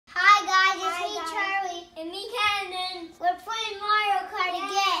And me, Camden. We're playing Mario Kart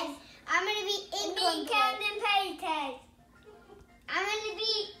again. I'm gonna be Income Boy. Me, Camden, Paytag. I'm gonna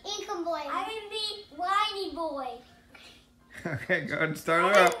be Income Boy. I'm gonna be Whiny Boy. Okay, go ahead and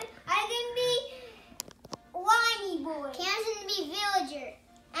start her up. I can be Whiny Boy. Cam's gonna be Villager.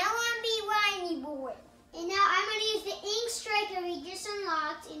 I want to be Whiny Boy. And now I'm gonna use the Ink Striker we just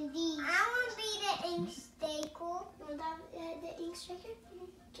unlocked in these. I want to be the Ink Staker. You want the Ink Striker?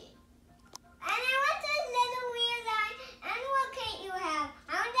 Okay. And I want those little wheels on. And what cake you have?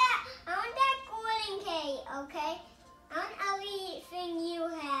 I want that golden cake, okay? I want everything you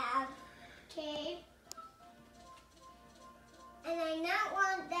have. Okay. And I not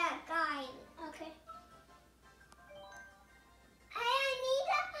want that guy. Okay. Hey, I need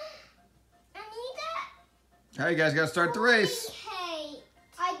that. All right, you guys got to start the race. Cake.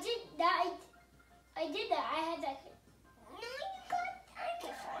 I did that. I had that. No, you got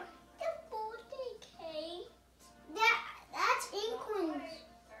the golden cake. That's Inkling.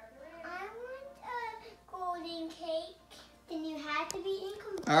 I want a golden cake. Then you have to be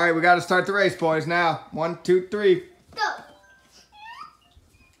Income Boy. All right, we got to start the race, boys. Now, 1, 2, 3. Go.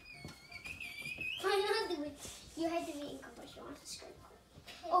 You had to be Income Boy. You want to skirt.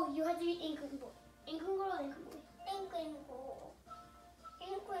 Oh, you had to be Income Boy. Income Girl, Income Boy. Inkling go.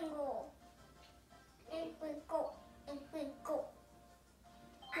 Inkling go. Inkling go. Inkling go.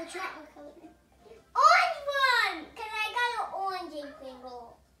 Which one? What color? Orange one! Because I got an orange inkling go.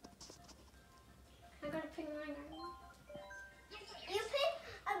 I gotta pick mine. You pick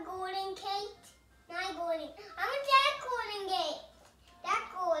a golden cake. Not golden. I want that golden cake. That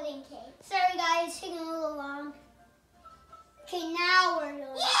golden cake. Sorry guys, it's taking a little long. Okay, now we're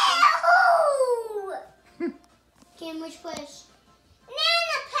going. Yahoo! Kim, which place?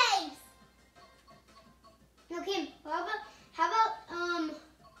 Nana pace. No, Kim. How about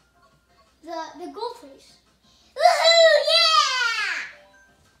the gold place? Woohoo! Yeah!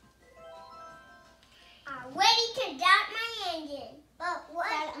 I'm ready to dump my engine. But what?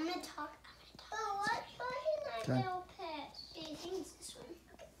 Dad, I'm gonna talk. But what button I Okay. will press? I think it's this one.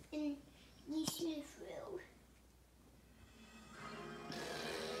 And you see the through.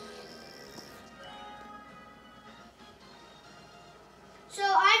 So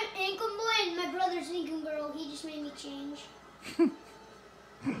I'm Income Boy and my brother's Income Girl. He just made me change.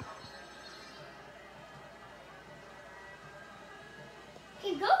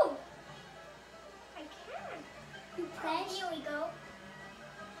 Okay, go. I can. You press. Here we go.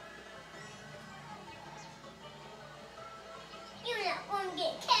 You're not going to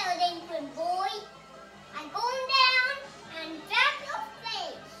get killed, Inkling boy. I'm going down and drop your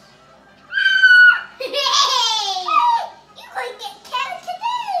face. Hey! You're going to get killed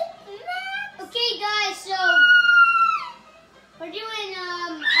today, Max. Okay, guys. So we're doing I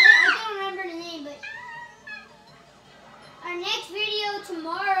don't remember the name, but our next video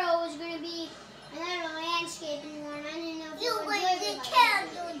tomorrow is going to be another landscaping one. I didn't know if You're would going do to it get like killed,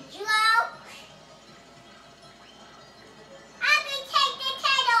 that. you joke. I'm going to take the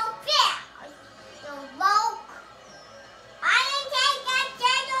turtle back, you moke. I'm going to take that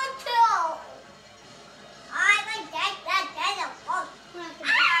turtle too. I'm going to take that turtle too. We're not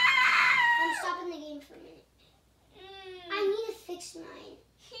gonna- I'm stopping the game for a minute. I need to fix mine.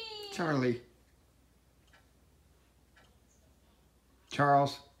 Charlie.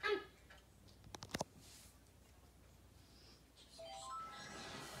 Charles.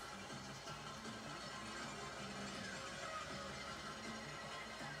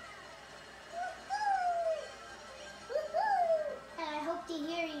 And I hope to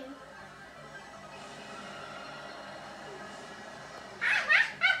hear you.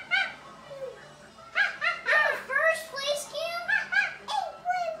 I'm first place, Kim.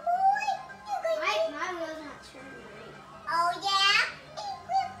 Inkling boy. My wheel's not turning right. Oh, yeah?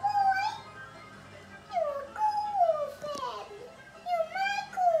 Inkling boy. You're a goofin. You're my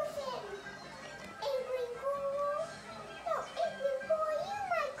goofin. Inkling boy. No, Inkling boy, you're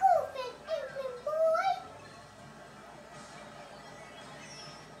my goofin. Inkling boy.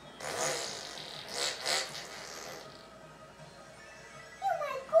 You're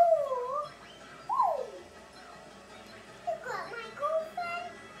my goof. Ooh. You got my goofin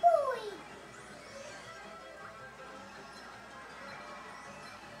boy.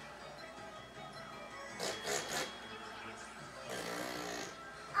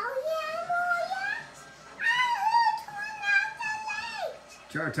 Oh yeah,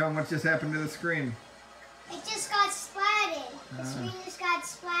 Char, tell them what just happened to the screen. It just got splatted. The screen just got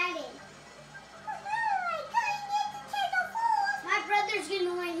splatted. My brother's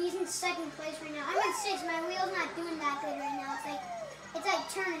gonna win. He's in second place right now. I'm in sixth. My wheel's not doing that good right now. It's like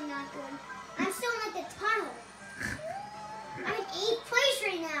turning not good. I'm still in like the tunnel. I'm in 8th place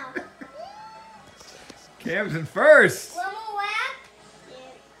right now. Cam's in first. One more lap.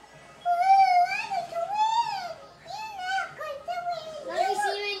 Let me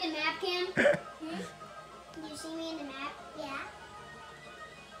see you in the map, Cam. Can you see me in the map? Yeah.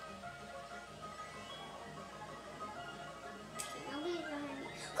 Nobody's behind me.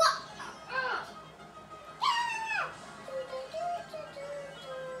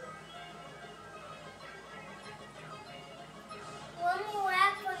 One more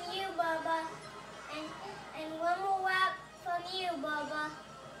lap from you, Bubba. And one more lap from you, Bubba.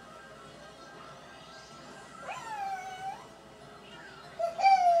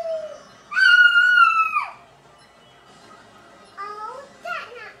 Oh,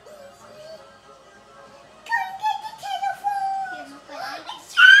 that's not easy. Come get the telephone. Here's my phone.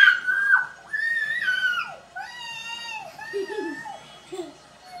 It's trouble.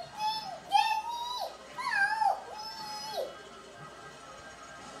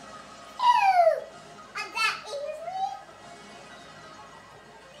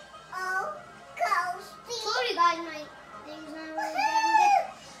 Told you guys my thing's not really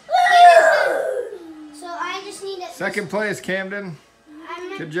that good. So I just need to. Second place, Camden. I'm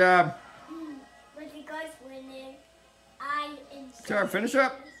not, Good job. But because winning, I Char, finish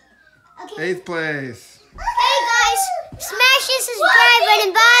up. okay. 8th place. Hey guys, smash the subscribe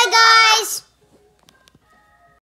button. Bye guys.